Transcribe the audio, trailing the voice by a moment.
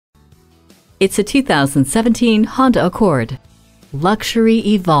It's a 2017 Honda Accord. Luxury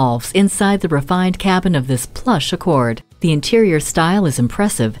evolves inside the refined cabin of this plush Accord. The interior style is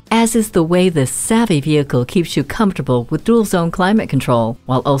impressive, as is the way this savvy vehicle keeps you comfortable with dual-zone climate control,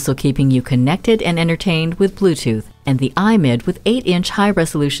 while also keeping you connected and entertained with Bluetooth and the iMid with 8-inch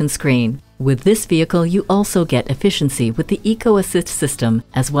high-resolution screen. With this vehicle, you also get efficiency with the Eco Assist system,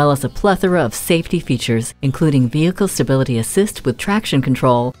 as well as a plethora of safety features, including Vehicle Stability Assist with traction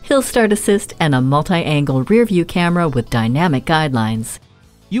control, Hill Start Assist, and a multi-angle rear-view camera with dynamic guidelines.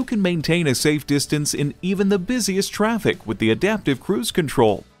 You can maintain a safe distance in even the busiest traffic with the adaptive cruise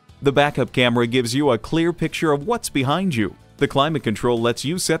control. The backup camera gives you a clear picture of what's behind you. The climate control lets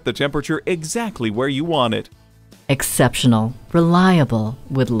you set the temperature exactly where you want it. Exceptional, reliable,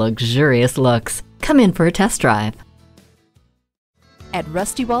 with luxurious looks. Come in for a test drive. At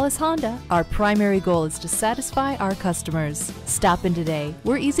Rusty Wallis Honda, our primary goal is to satisfy our customers. Stop in today.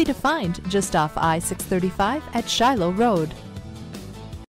 We're easy to find just off I-635 at Shiloh Road.